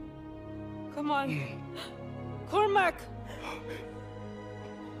 Come on. Cormac!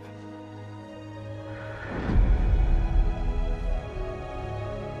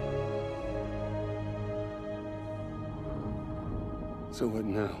 So what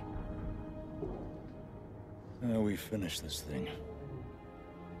now? Now we finish this thing.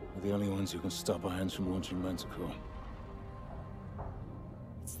 We're the only ones who can stop Irons from launching Manticore.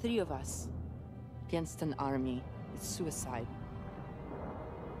 It's 3 of us. Against an army. It's suicide.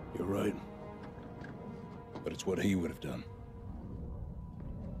 You're right. But it's what he would have done.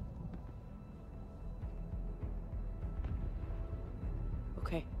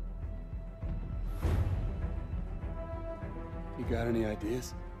 Okay. You got any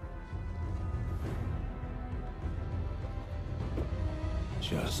ideas?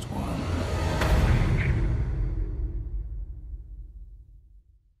 Just one.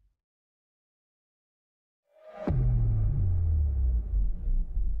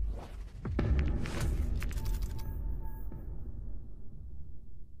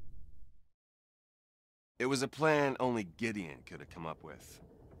 It was a plan only Gideon could have come up with.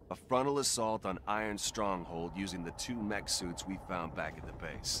 A frontal assault on Iron's stronghold using the 2 mech suits we found back at the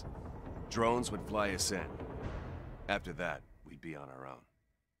base. Drones would fly us in. After that, we'd be on our own.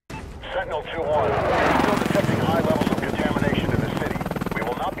 Sentinel 2-1, we're still detecting high levels of contamination in the city. We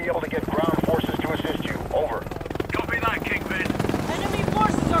will not be able to get ground forces to assist you. Over. Copy that, Kingpin. Enemy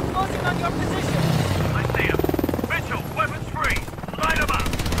forces are closing on your position. I see him. Mitchell, weapons free. Light him up.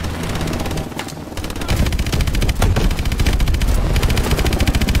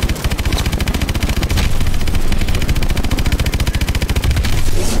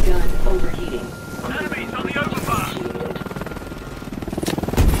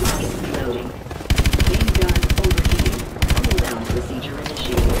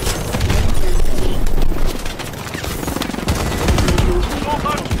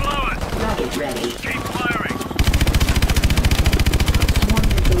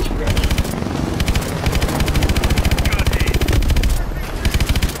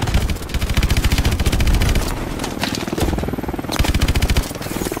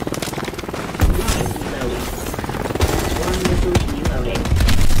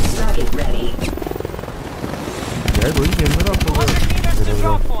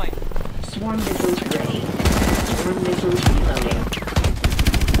 Swarm missiles ready. Swarm missiles reloading.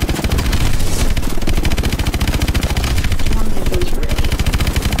 Swarm missiles ready.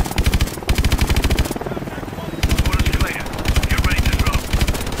 Order's clear. Get ready to drop.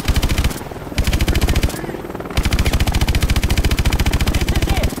 This is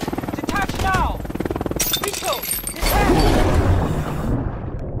it! Detach now! Rico, detach!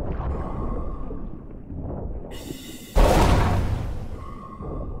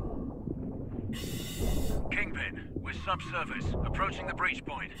 Subsurface, approaching the breach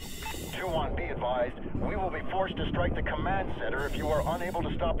point. 2-1, be advised. We will be forced to strike the command center if you are unable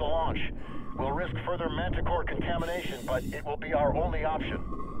to stop the launch. We'll risk further Manticore contamination, but it will be our only option.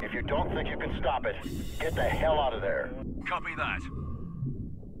 If you don't think you can stop it, get the hell out of there. Copy that.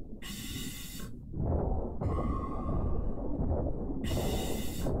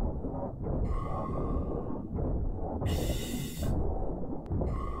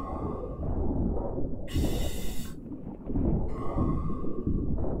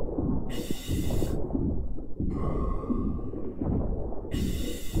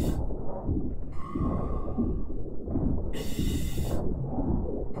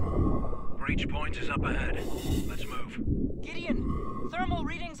 Breach point is up ahead. Let's move. Gideon, thermal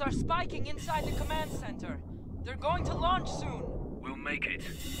readings are spiking inside the command center. They're going to launch soon. We'll make it.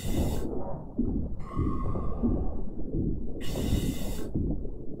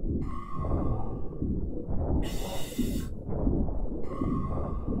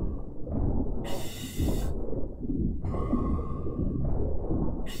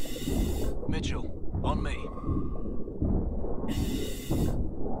 Mitchell, on me.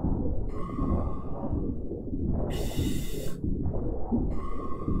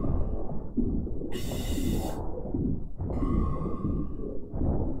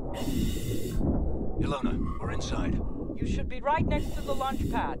 Ilona, we're inside. You should be right next to the launch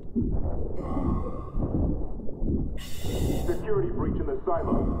pad. Security breach in the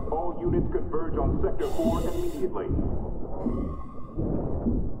silo. All units converge on Sector 4 immediately.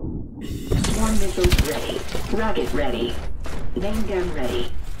 Swarm missiles ready. Rocket ready. Main gun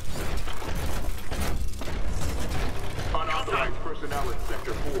ready. Unauthorized personnel in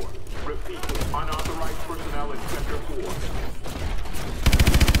Sector 4. Repeat, unauthorized personnel in Sector 4.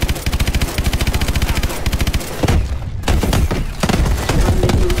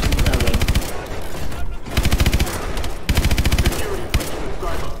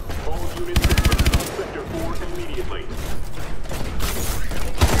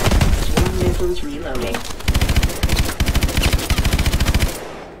 Reloading.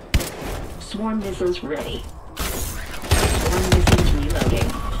 Swarm missiles ready. Swarm missiles reloading.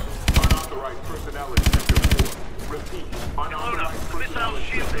 Unauthorized personnel in Sector 4. Repeat, unauthorized personnel in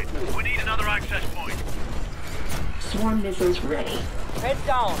Sector 4. We need another access point. Swarm missiles ready. Head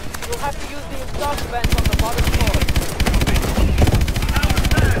down. You'll have to use the exhaust vents on the bottom floor.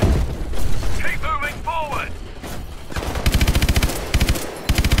 Keep moving forward.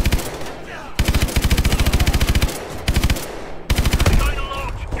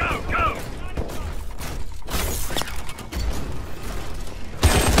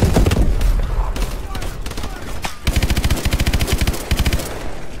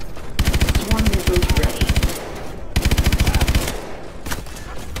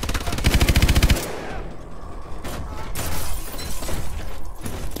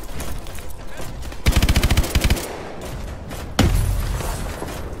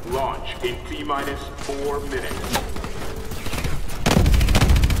 Launch in T-minus 4 minutes.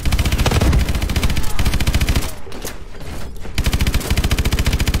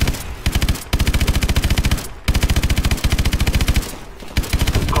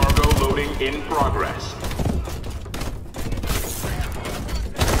 Cargo loading in progress.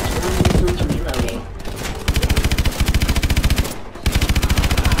 Swarm missiles reloading.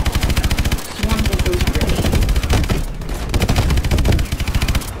 Swarm missiles ready.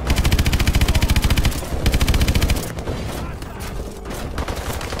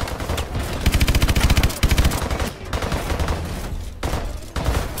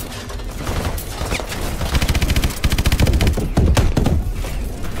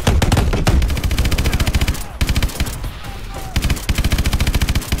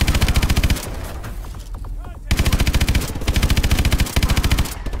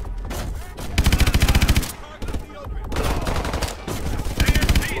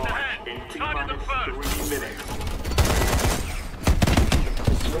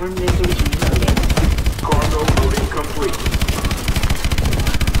 Swarm missiles reloading. Cargo loading complete.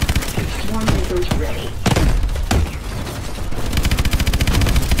 Swarm missiles ready.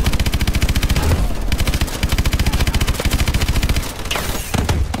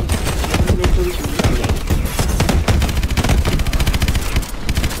 Swarm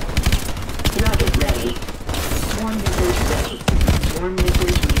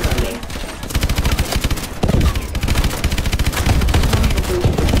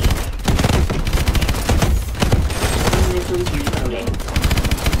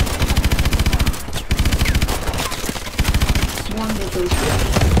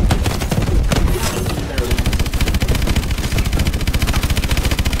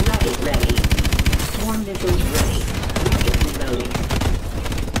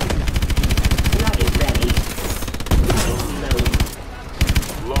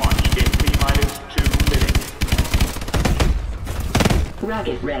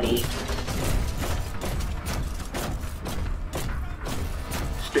Rocket ready.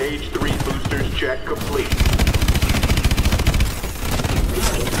 Stage 3 boosters check complete.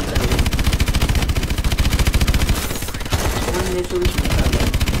 One missile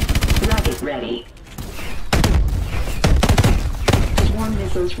reloaded. Rocket ready. Swarm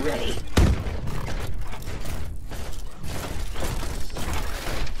missiles ready.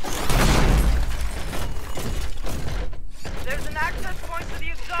 There's an access point to the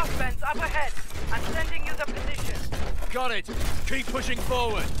exhaust vents up ahead. I'm sending you the position. Got it. Keep pushing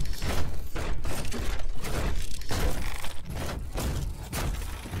forward.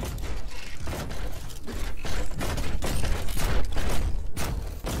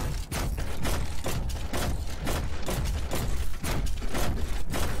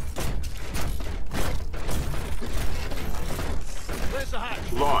 Where's the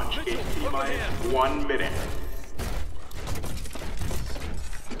hatch? Launch in T-minus 1 minute.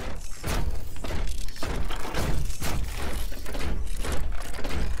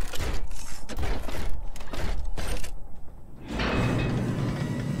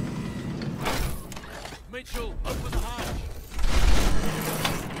 Mitchell, open the hatch.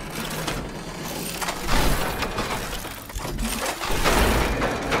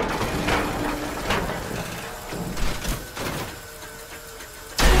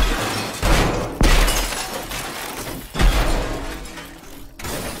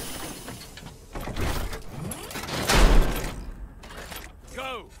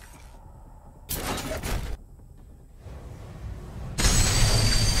 Go!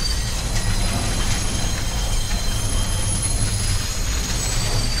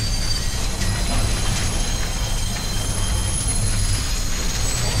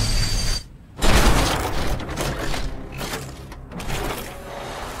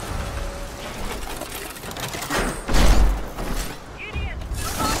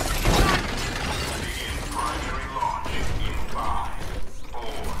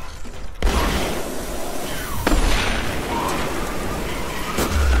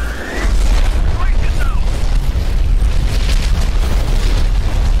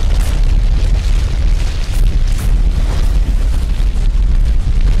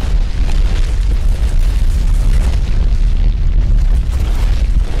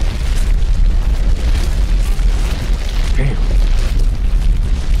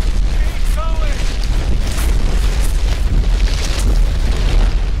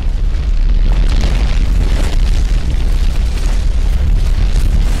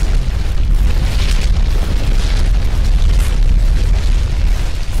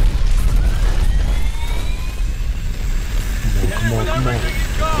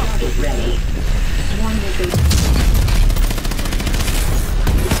 Rocket ready. Swarm missiles.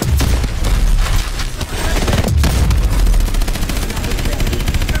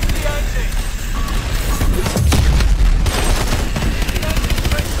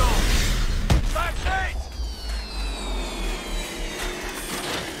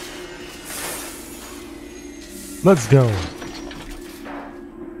 Let's go.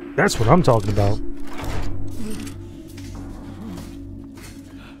 That's what I'm talking about.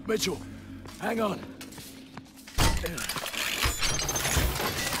 Mitchell, hang on.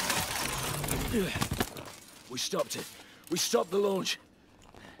 We stopped it. We stopped the launch.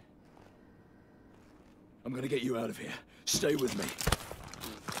 I'm gonna get you out of here. Stay with me.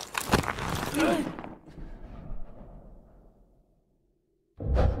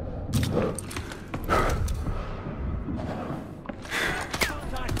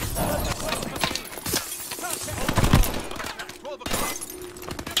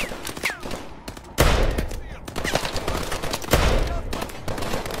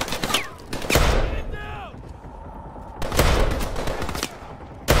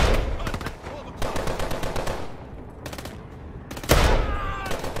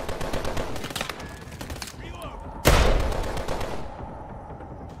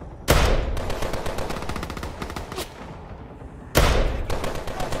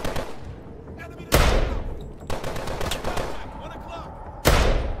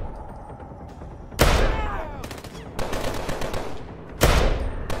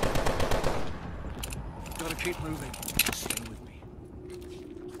 Keep moving. Stay with me.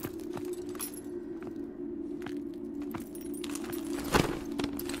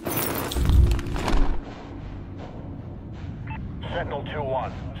 Sentinel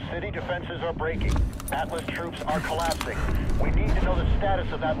 2-1. City defenses are breaking. Atlas troops are collapsing. We need to know the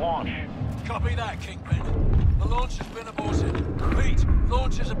status of that launch. Copy that, Kingpin. The launch has been aborted. Repeat,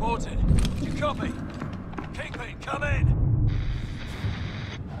 launch is aborted. You copy? Kingpin, come in.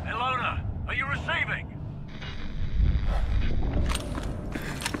 Ilona, are you receiving?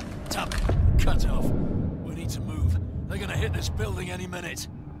 cut off. We need to move. They're gonna hit this building any minute.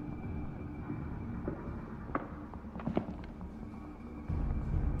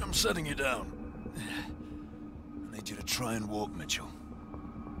 I'm setting you down. I need you to try and walk, Mitchell.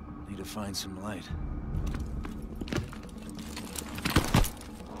 Need to find some light.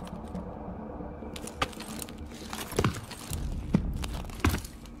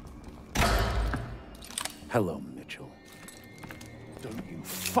 Hello, Mitchell. Don't you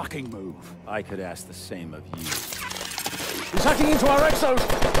fucking move. I could ask the same of you. He's hacking into our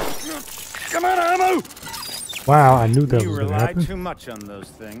exos! Come on, ammo! Wow, I knew that You was going to rely happen. too much on those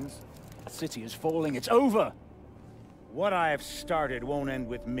things. The city is falling. It's over. What I have started won't end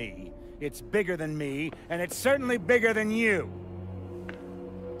with me. It's bigger than me, and it's certainly bigger than you.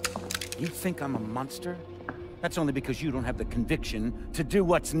 You think I'm a monster? That's only because you don't have the conviction to do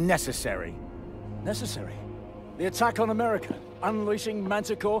what's necessary. Necessary? The attack on America, unleashing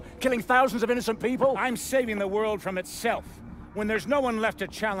Manticore, killing thousands of innocent people? I'm saving the world from itself. When there's no one left to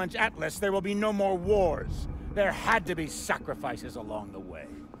challenge Atlas, there will be no more wars. There had to be sacrifices along the way.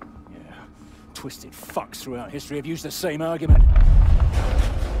 Yeah, twisted fucks throughout history have used the same argument.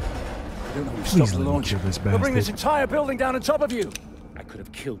 I don't know who stopped the launch. They'll bring this entire building down on top of you. I could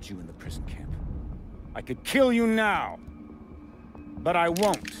have killed you in the prison camp. I could kill you now. But I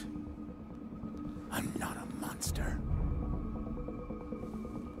won't. I'm not a monster.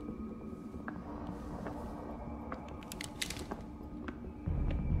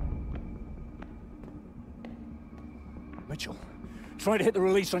 Mitchell, try to hit the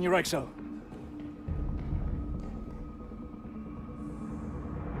release on your Exo.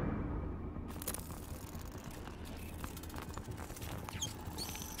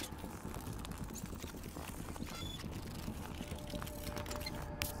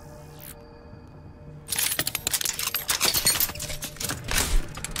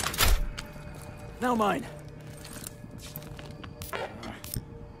 Now mine.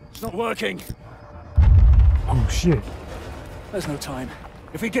 It's not working. Oh shit. There's no time.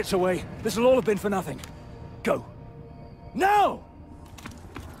 If he gets away, this will all have been for nothing. Go. Now!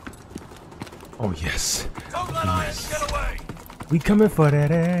 Oh yes. Don't let Irons get away! We coming for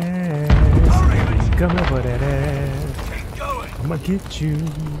that ass. We coming for that ass. Keep going! I'ma get you.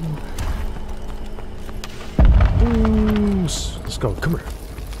 Ooh, let's go. Come here.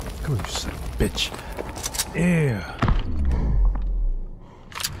 Come here, you son of a bitch. Yeah.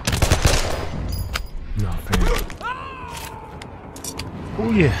 No, fam.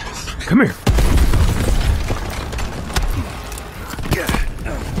 Oh yes. Come here.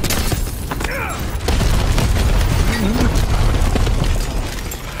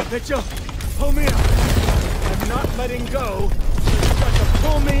 Mitchell, pull me up. I'm not letting go. You've got to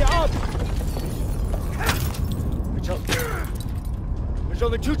pull me up. Mitchell, there's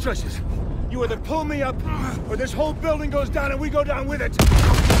only two choices. You either pull me up, or this whole building goes down and we go down with it.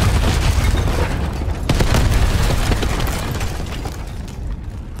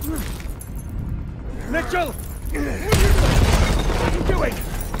 Mitchell! What are you doing?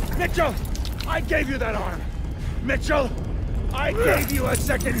 Mitchell! I gave you that arm! Mitchell! I gave you a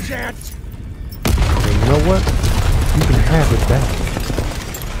second chance! And you know what? You can have it back.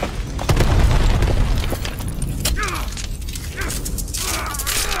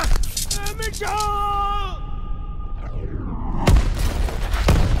 Mitchell!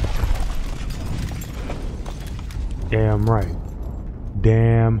 Damn right.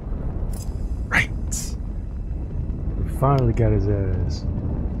 Damn right. We finally got his ass.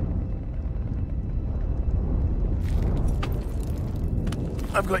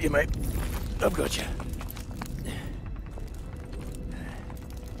 I've got you, mate. I've got you. It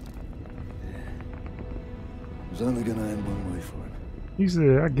was only gonna end one way for him. He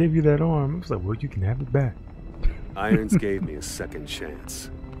said, I gave you that arm. I was like, well, you can have it back. Irons gave me a second chance.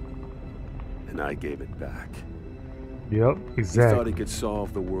 And I gave it back. Yep, He exactly. thought he could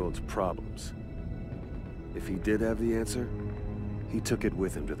solve the world's problems. If he did have the answer, he took it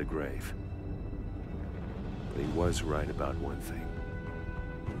with him to the grave. But he was right about one thing.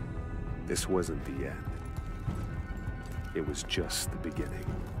 This wasn't the end. It was just the beginning.